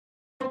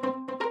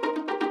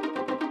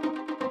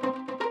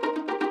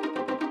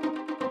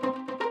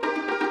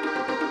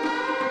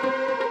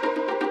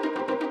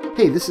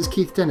Hey, this is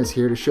Keith Dennis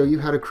here to show you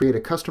how to create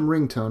a custom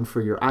ringtone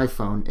for your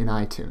iPhone in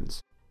iTunes.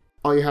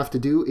 All you have to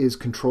do is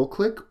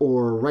control-click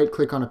or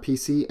right-click on a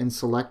PC and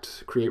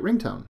select Create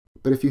Ringtone.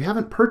 But if you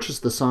haven't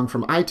purchased the song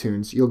from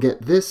iTunes, you'll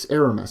get this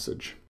error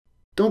message.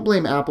 Don't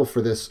blame Apple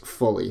for this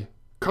fully.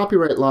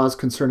 Copyright laws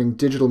concerning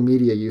digital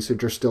media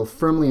usage are still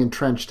firmly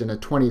entrenched in a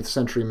 20th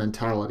century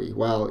mentality,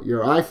 while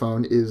your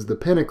iPhone is the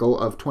pinnacle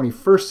of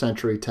 21st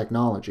century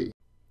technology.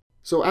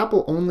 So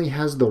Apple only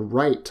has the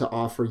right to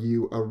offer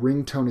you a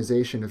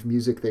ringtonization of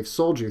music they've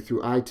sold you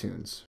through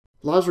iTunes.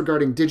 Laws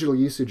regarding digital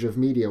usage of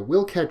media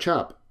will catch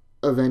up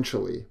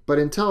eventually, but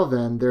until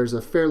then, there's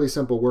a fairly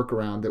simple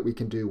workaround that we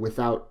can do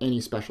without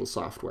any special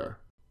software.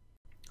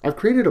 I've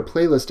created a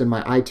playlist in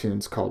my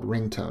iTunes called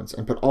Ringtones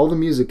and put all the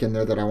music in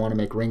there that I want to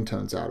make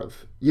ringtones out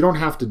of. You don't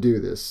have to do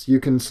this. You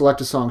can select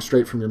a song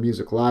straight from your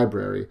music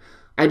library.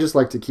 I just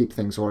like to keep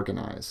things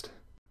organized.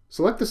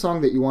 Select the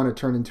song that you want to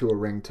turn into a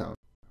ringtone.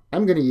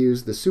 I'm going to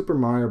use the Super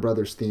Mario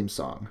Bros. Theme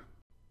song.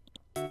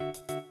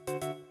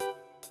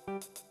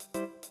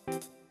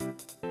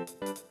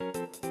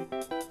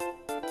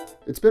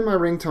 It's been my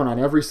ringtone on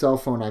every cell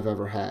phone I've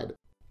ever had.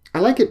 I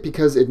like it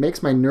because it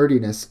makes my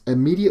nerdiness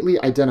immediately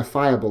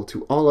identifiable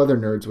to all other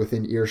nerds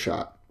within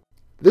earshot.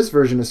 This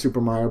version of Super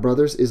Mario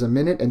Bros. Is 1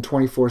 minute and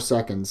 24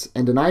 seconds,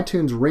 and an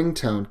iTunes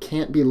ringtone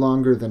can't be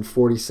longer than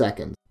 40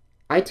 seconds.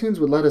 iTunes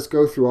would let us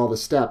go through all the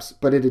steps,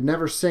 but it'd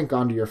never sync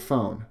onto your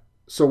phone,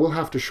 so we'll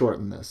have to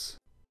shorten this.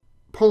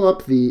 Pull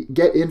up the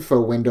Get Info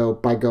window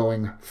by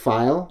going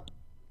File,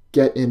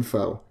 Get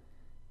Info,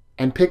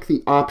 and pick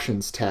the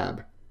Options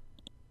tab.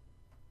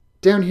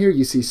 Down here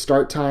you see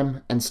Start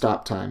Time and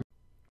Stop Time.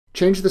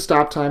 Change the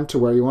stop time to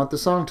where you want the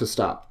song to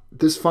stop.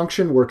 This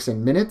function works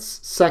in minutes,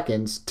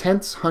 seconds,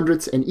 tenths,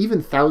 hundredths, and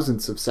even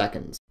thousandths of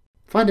seconds.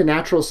 Find a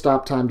natural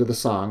stop time to the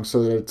song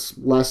so that it's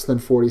less than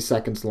 40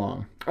 seconds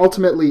long.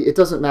 Ultimately, it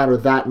doesn't matter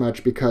that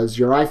much because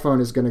your iPhone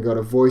is going to go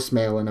to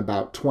voicemail in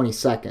about 20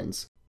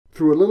 seconds.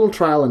 Through a little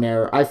trial and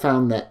error, I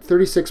found that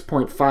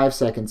 36.5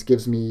 seconds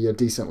gives me a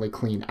decently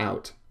clean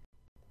out.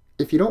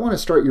 If you don't want to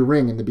start your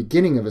ring in the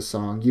beginning of a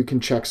song, you can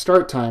check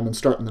Start Time and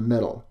start in the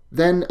middle.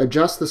 Then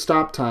adjust the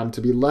stop time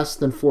to be less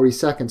than 40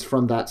 seconds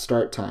from that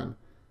start time.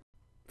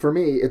 For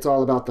me, it's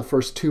all about the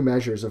first 2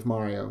 measures of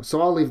Mario,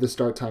 so I'll leave the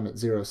start time at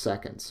 0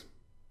 seconds.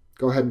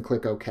 Go ahead and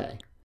click OK.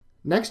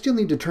 Next, you'll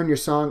need to turn your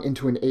song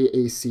into an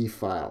AAC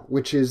file,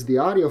 which is the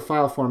audio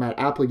file format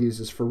Apple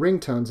uses for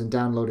ringtones and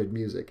downloaded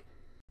music.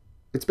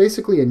 It's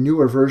basically a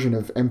newer version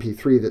of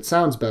MP3 that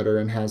sounds better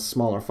and has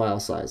smaller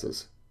file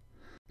sizes.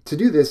 To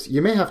do this,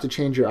 you may have to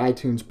change your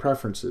iTunes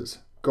preferences.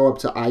 Go up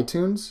to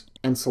iTunes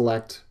and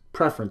select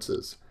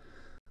Preferences.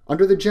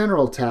 Under the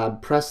General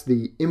tab, press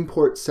the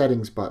Import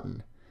Settings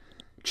button.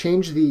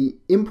 Change the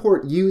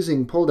Import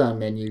Using pull-down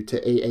menu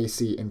to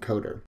AAC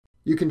encoder.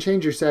 You can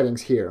change your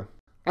settings here.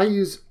 I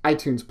use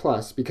iTunes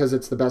Plus because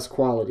it's the best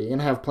quality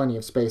and have plenty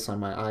of space on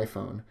my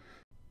iPhone.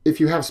 If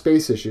you have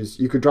space issues,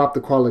 you could drop the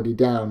quality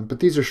down,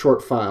 but these are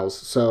short files,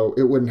 so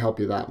it wouldn't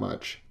help you that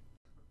much.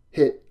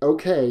 Hit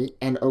OK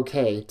and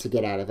OK to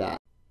get out of that.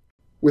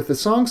 With the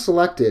song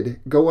selected,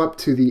 go up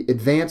to the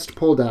Advanced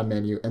pull-down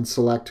menu and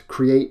select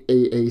Create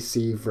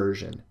AAC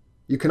Version.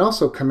 You can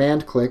also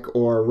command-click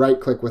or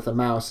right-click with a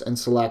mouse and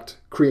select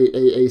Create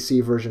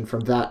AAC Version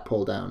from that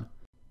pull-down.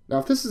 Now,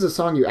 if this is a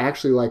song you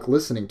actually like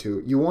listening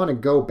to, you want to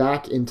go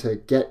back into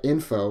Get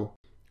Info,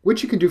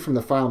 which you can do from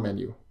the File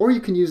menu, or you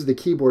can use the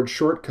keyboard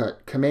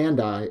shortcut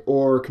Command-I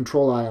or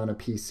Control-I on a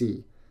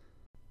PC.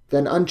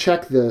 Then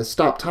uncheck the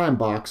Stop Time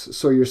box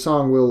so your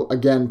song will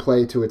again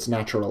play to its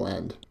natural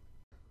end.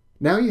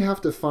 Now you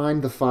have to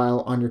find the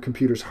file on your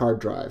computer's hard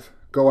drive.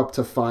 Go up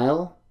to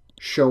File,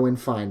 Show in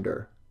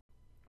Finder.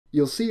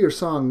 You'll see your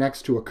song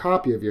next to a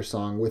copy of your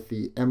song with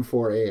the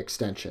M4A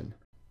extension.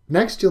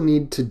 Next, you'll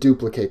need to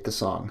duplicate the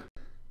song.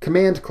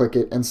 Command-click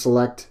it and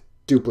select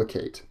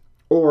Duplicate.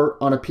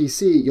 Or, on a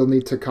PC, you'll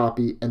need to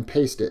copy and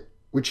paste it,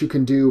 which you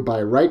can do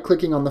by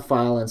right-clicking on the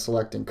file and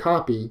selecting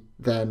Copy,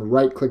 then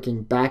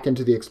right-clicking back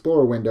into the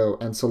Explorer window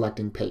and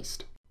selecting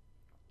Paste.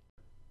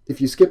 If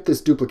you skip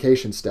this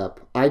duplication step,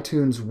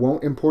 iTunes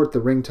won't import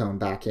the ringtone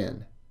back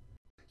in.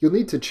 You'll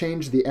need to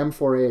change the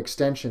M4A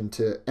extension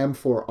to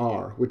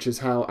M4R, which is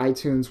how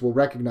iTunes will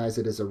recognize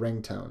it as a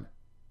ringtone.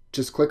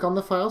 Just click on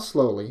the file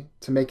slowly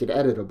to make it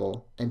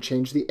editable and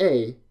change the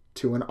A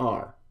to an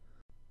R.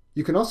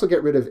 You can also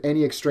get rid of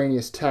any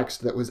extraneous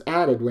text that was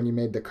added when you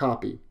made the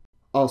copy.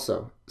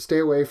 Also, stay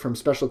away from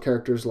special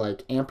characters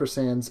like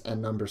ampersands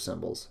and number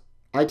symbols.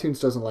 iTunes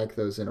doesn't like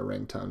those in a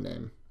ringtone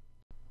name.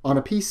 On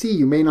a PC,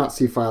 you may not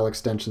see file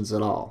extensions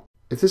at all.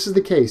 If this is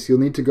the case, you'll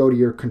need to go to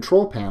your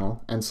Control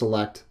panel and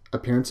select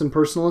Appearance and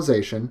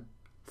Personalization,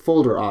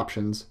 Folder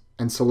Options,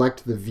 and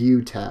select the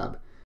View tab.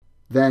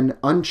 Then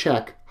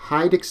uncheck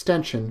Hide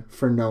Extension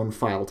for known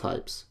file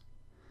types.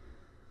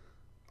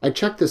 I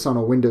checked this on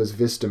a Windows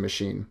Vista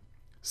machine.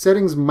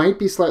 Settings might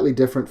be slightly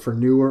different for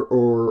newer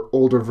or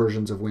older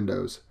versions of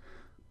Windows,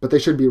 but they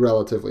should be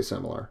relatively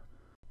similar.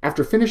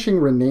 After finishing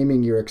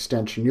renaming your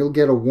extension, you'll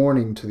get a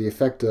warning to the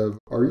effect of,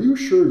 "Are you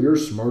sure you're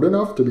smart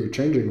enough to be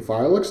changing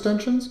file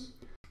extensions?"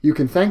 You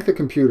can thank the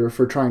computer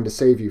for trying to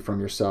save you from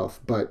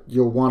yourself, but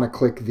you'll want to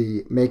click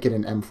the Make it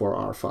an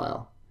M4R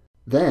file.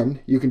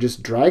 Then you can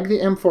just drag the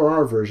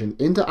M4R version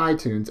into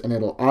iTunes and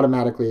it'll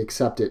automatically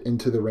accept it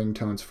into the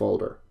ringtones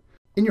folder.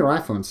 In your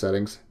iPhone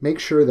settings, make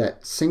sure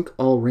that Sync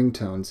All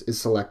Ringtones is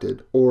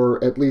selected,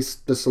 or at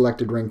least the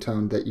selected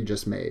ringtone that you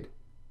just made.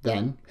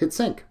 Then hit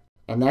sync.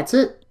 And that's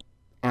it.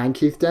 I'm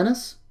Keith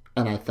Dennis,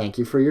 and I thank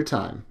you for your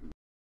time.